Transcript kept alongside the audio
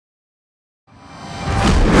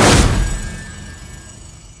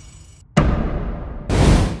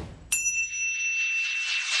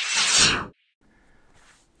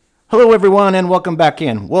Hello everyone and welcome back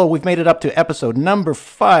in. Well, we've made it up to episode number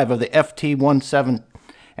 5 of the FT-17,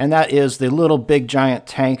 and that is the little big giant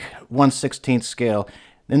tank 1/16 scale.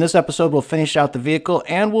 In this episode we'll finish out the vehicle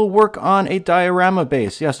and we'll work on a diorama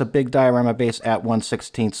base. Yes, a big diorama base at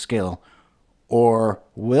 1/16 scale. Or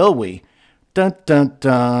will we? Dun dun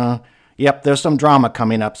dun. Yep, there's some drama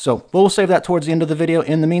coming up, so we'll save that towards the end of the video.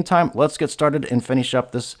 In the meantime, let's get started and finish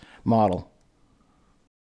up this model.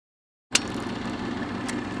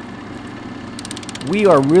 We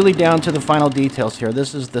are really down to the final details here.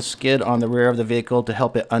 This is the skid on the rear of the vehicle to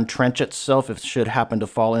help it untrench itself if it should happen to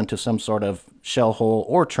fall into some sort of shell hole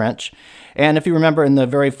or trench. And if you remember in the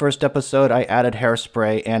very first episode, I added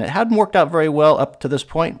hairspray and it hadn't worked out very well up to this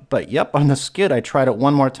point. But yep, on the skid, I tried it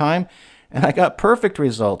one more time and I got perfect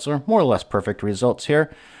results, or more or less perfect results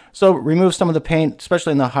here. So remove some of the paint,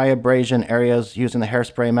 especially in the high abrasion areas using the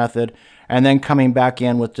hairspray method, and then coming back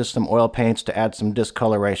in with just some oil paints to add some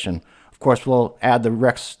discoloration. Of course, we'll add the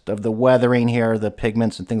rest of the weathering here, the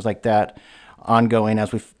pigments and things like that, ongoing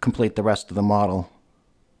as we complete the rest of the model.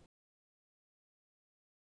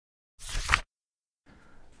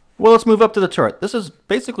 Well, let's move up to the turret. This is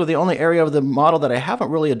basically the only area of the model that I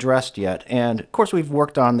haven't really addressed yet. And of course, we've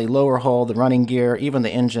worked on the lower hull, the running gear, even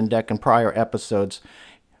the engine deck in prior episodes.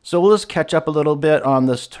 So we'll just catch up a little bit on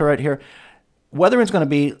this turret here. Weathering is going to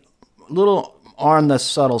be a little on the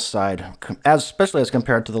subtle side, especially as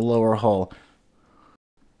compared to the lower hull.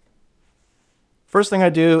 First thing I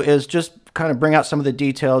do is just kind of bring out some of the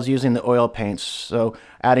details using the oil paints. So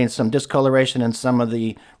adding some discoloration in some of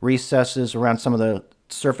the recesses around some of the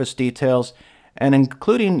surface details, and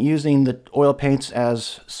including using the oil paints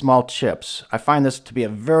as small chips. I find this to be a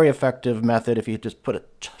very effective method. If you just put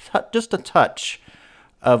just a touch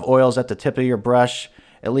of oils at the tip of your brush,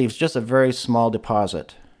 it leaves just a very small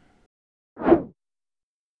deposit.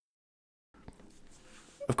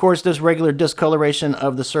 Of course, there's regular discoloration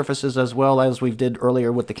of the surfaces as well as we did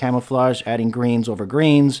earlier with the camouflage, adding greens over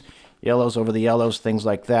greens, yellows over the yellows, things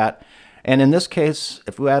like that. And in this case,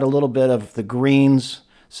 if we add a little bit of the greens,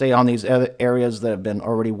 say on these other areas that have been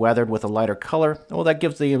already weathered with a lighter color, well, that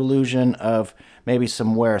gives the illusion of maybe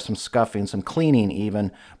some wear, some scuffing, some cleaning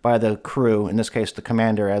even by the crew, in this case the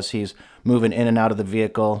commander, as he's moving in and out of the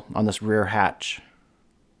vehicle on this rear hatch.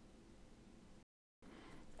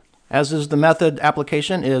 As is the method,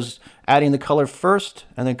 application is adding the color first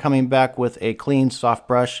and then coming back with a clean soft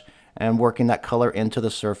brush and working that color into the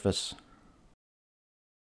surface.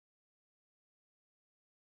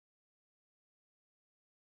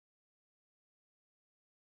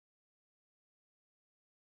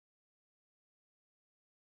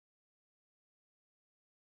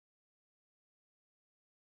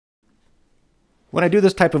 When I do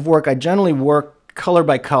this type of work, I generally work color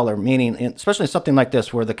by color, meaning especially something like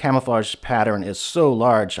this where the camouflage pattern is so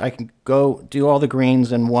large, I can go do all the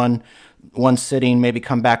greens in one sitting, maybe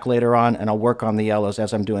come back later on and I'll work on the yellows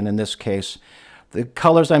as I'm doing in this case. The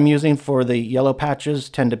colors I'm using for the yellow patches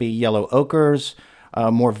tend to be yellow ochres,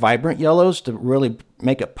 more vibrant yellows to really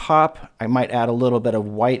make it pop. I might add a little bit of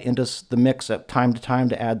white into the mix at time to time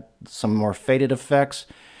to add some more faded effects.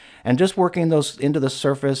 And just working those into the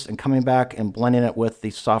surface and coming back and blending it with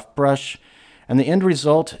the soft brush. And the end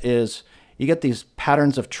result is you get these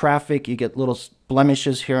patterns of traffic, you get little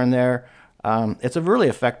blemishes here and there. It's a really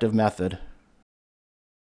effective method.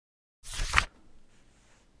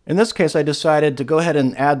 In this case, I decided to go ahead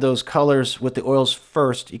and add those colors with the oils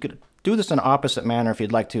first. You could do this in an opposite manner if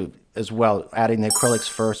you'd like to as well, adding the acrylics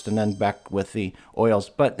first and then back with the oils.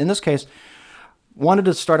 But in this case, wanted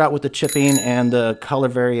to start out with the chipping and the color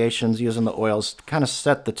variations using the oils to kind of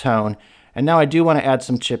set the tone. And now I do want to add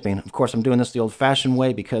some chipping. Of course, I'm doing this the old-fashioned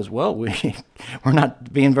way because, well, we're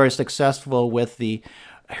not being very successful with the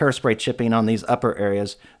hairspray chipping on these upper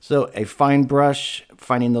areas. So a fine brush,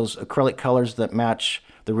 finding those acrylic colors that match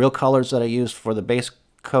the real colors that I used for the base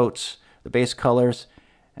coats, the base colors,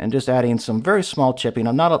 and just adding some very small chipping.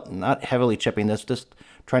 I'm not heavily chipping this, just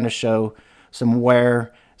trying to show some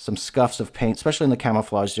wear, some scuffs of paint, especially in the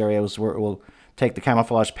camouflage areas where it will take the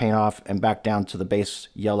camouflage paint off and back down to the base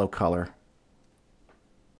yellow color.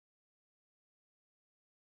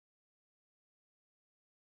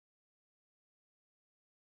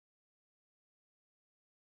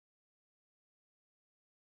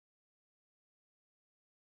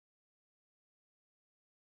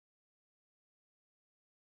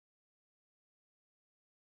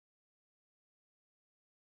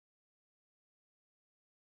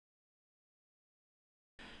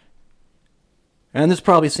 And this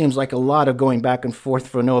probably seems like a lot of going back and forth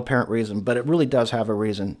for no apparent reason, but it really does have a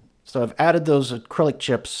reason. So I've added those acrylic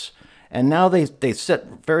chips, and now they sit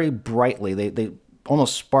very brightly. They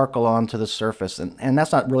almost sparkle onto the surface, and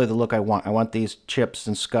that's not really the look I want. I want these chips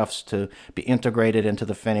and scuffs to be integrated into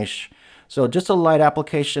the finish. So just a light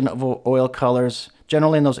application of oil colors,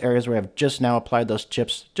 generally in those areas where I've just now applied those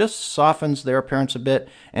chips, just softens their appearance a bit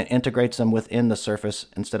and integrates them within the surface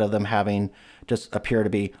instead of them having just appear to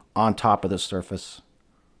be on top of the surface.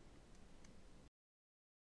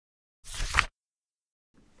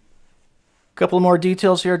 Couple more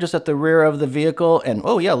details here just at the rear of the vehicle, and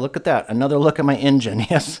oh yeah, look at that, another look at my engine.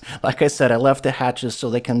 Yes, like I said, I left the hatches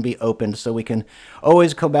so they can be opened so we can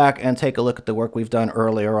always go back and take a look at the work we've done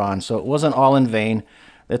earlier on. So it wasn't all in vain.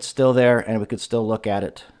 It's still there and we could still look at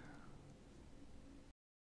it.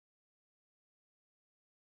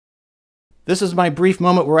 This is my brief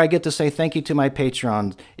moment where I get to say thank you to my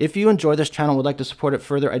Patreons. If you enjoy this channel and would like to support it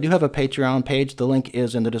further, I do have a Patreon page. The link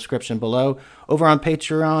is in the description below. Over on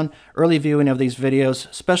Patreon, early viewing of these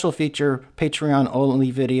videos, special feature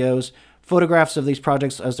Patreon-only videos, photographs of these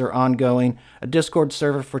projects as they're ongoing, a Discord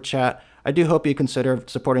server for chat. I do hope you consider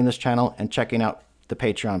supporting this channel and checking out the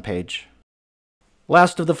Patreon page.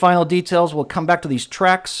 Last of the final details, we'll come back to these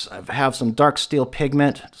tracks. I have some dark steel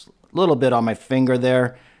pigment, a little bit on my finger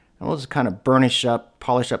there. And we'll just kind of polish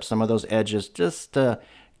up some of those edges just to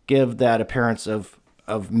give that appearance of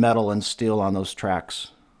metal and steel on those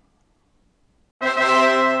tracks.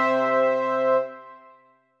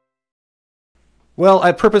 Well,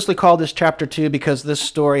 I purposely called this Chapter 2 because this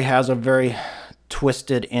story has a very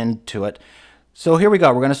twisted end to it. So here we go.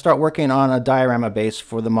 We're going to start working on a diorama base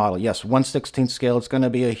for the model. Yes, 1/16 scale. It's going to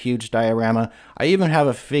be a huge diorama. I even have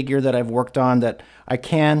a figure that I've worked on that I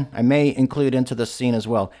may include into the scene as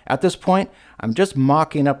well. At this point, I'm just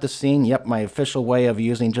mocking up the scene. Yep, my official way of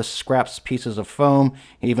using just scraps, pieces of foam,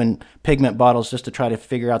 even pigment bottles just to try to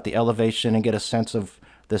figure out the elevation and get a sense of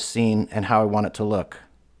the scene and how I want it to look.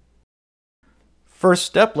 First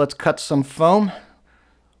step, let's cut some foam.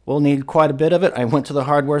 We'll need quite a bit of it. I went to the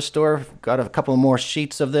hardware store, got a couple more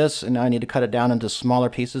sheets of this, and now I need to cut it down into smaller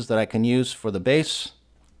pieces that I can use for the base.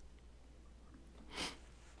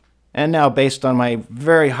 And now, based on my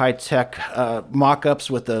very high-tech mock-ups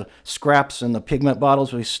with the scraps and the pigment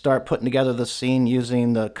bottles, we start putting together the scene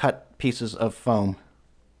using the cut pieces of foam.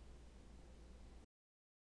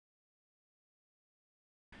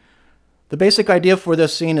 The basic idea for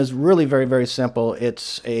this scene is really very, very simple.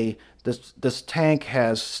 It's this tank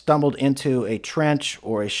has stumbled into a trench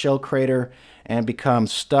or a shell crater and become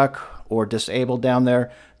stuck or disabled down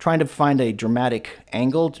there, trying to find a dramatic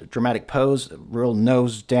angle, dramatic pose, real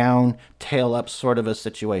nose down, tail up sort of a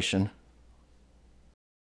situation.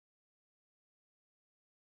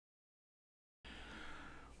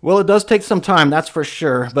 Well, it does take some time, that's for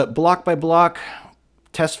sure, but block by block,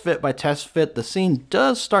 test fit by test fit, the scene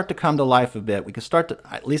does start to come to life a bit. We can start to,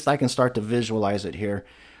 at least I can start to visualize it here.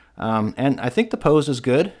 And I think the pose is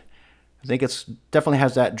good. I think it's definitely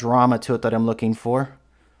has that drama to it that I'm looking for.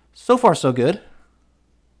 So far, so good.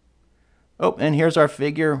 Oh, and here's our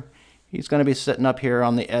figure. He's going to be sitting up here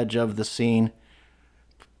on the edge of the scene.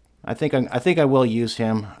 I think I will use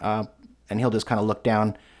him, and he'll just kind of look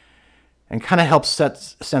down and kind of help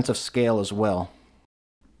set a sense of scale as well.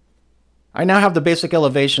 I now have the basic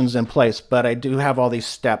elevations in place, but I do have all these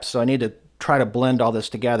steps, so I need to try to blend all this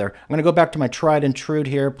together. I'm going to go back to my tried and true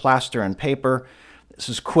here, plaster and paper. This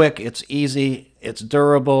is quick, it's easy, it's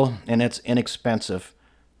durable, and it's inexpensive.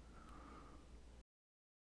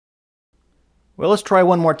 Well, let's try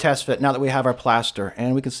one more test fit now that we have our plaster,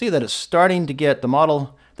 and we can see that it's starting to get, the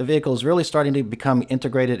vehicle is really starting to become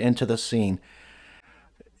integrated into the scene.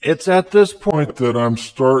 It's at this point that I'm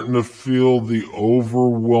starting to feel the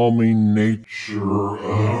overwhelming nature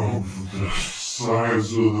of the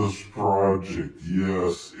size of this project.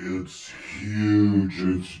 Yes, it's huge,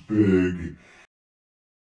 it's big.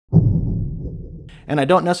 And I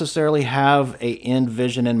don't necessarily have an end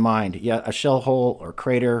vision in mind. Yeah, a shell hole or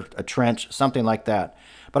crater, a trench, something like that.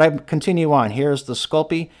 But I continue on. Here's the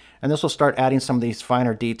Sculpey, and this will start adding some of these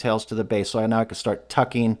finer details to the base. So now I can start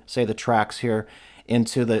tucking, say, the tracks here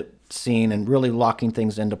into the scene and really locking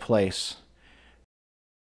things into place.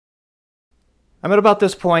 I'm at about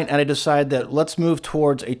this point and I decide that let's move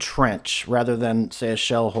towards a trench rather than, say, a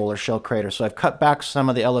shell hole or shell crater. So I've cut back some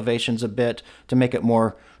of the elevations a bit to make it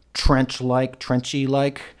more trenchy-like,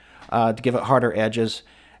 to give it harder edges.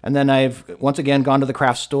 And then I've once again gone to the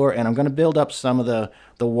craft store and I'm going to build up some of the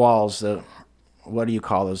walls, what do you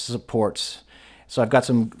call those, supports. So I've got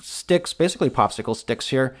some sticks, basically popsicle sticks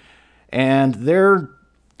here, and they're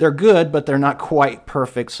good, but they're not quite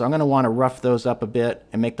perfect. So I'm going to want to rough those up a bit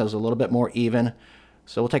and make those a little bit more even.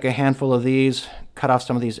 So we'll take a handful of these, cut off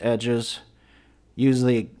some of these edges, use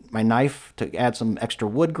my knife to add some extra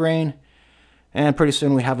wood grain, And pretty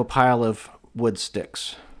soon we have a pile of wood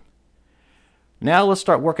sticks. Now let's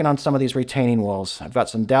start working on some of these retaining walls. I've got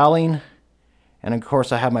some doweling, and of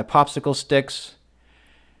course I have my popsicle sticks.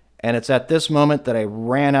 And it's at this moment that I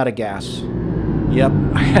ran out of gas. Yep,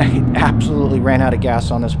 I absolutely ran out of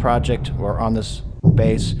gas on this project, or on this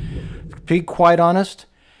base. To be quite honest,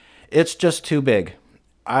 it's just too big.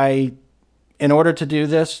 In order to do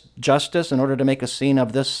this justice, in order to make a scene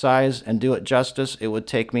of this size and do it justice, it would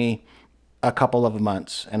take me a couple of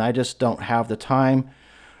months. And I just don't have the time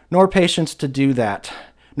nor patience to do that.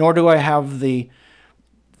 Nor do I have the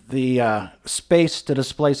space to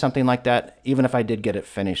display something like that, even if I did get it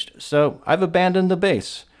finished. So I've abandoned the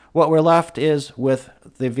base. What we're left is with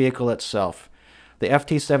the vehicle itself. The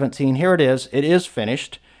FT-17, here it is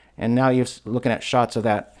finished, and now you're looking at shots of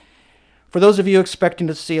that. For those of you expecting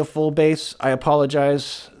to see a full base, I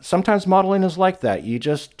apologize. Sometimes modeling is like that. You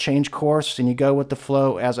just change course and you go with the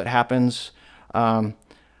flow as it happens. I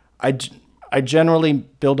generally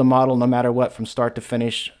build a model no matter what from start to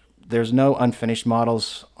finish. There's no unfinished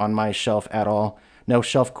models on my shelf at all. No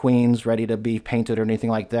shelf queens ready to be painted or anything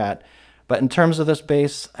like that. But in terms of this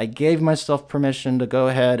base, I gave myself permission to go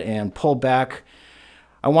ahead and pull back.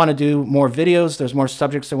 I want to do more videos. There's more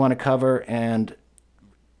subjects I want to cover. And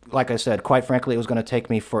like I said, quite frankly, it was going to take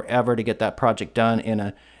me forever to get that project done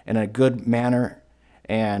in a good manner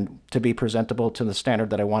and to be presentable to the standard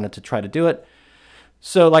that I wanted to try to do it.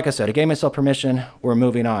 So like I said, I gave myself permission. We're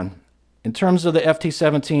moving on. In terms of the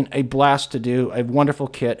FT-17, a blast to do, a wonderful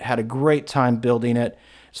kit, had a great time building it.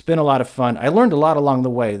 It's been a lot of fun. I learned a lot along the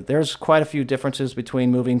way. There's quite a few differences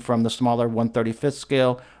between moving from the smaller 1/35th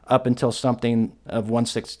scale up until something of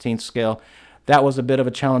 1/16th scale. That was a bit of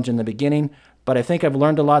a challenge in the beginning, but I think I've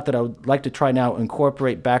learned a lot that I would like to try now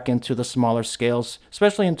incorporate back into the smaller scales,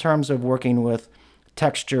 especially in terms of working with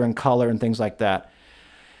texture and color and things like that.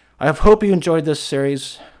 I hope you enjoyed this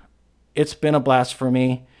series. It's been a blast for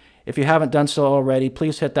me. If you haven't done so already,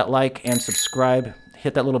 please hit that like and subscribe.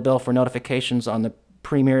 Hit that little bell for notifications on the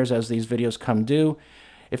premieres as these videos come due.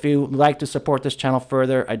 If you'd like to support this channel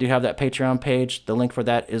further, I do have that Patreon page. The link for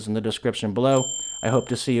that is in the description below. I hope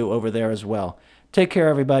to see you over there as well. Take care,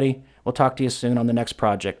 everybody. We'll talk to you soon on the next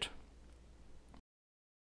project.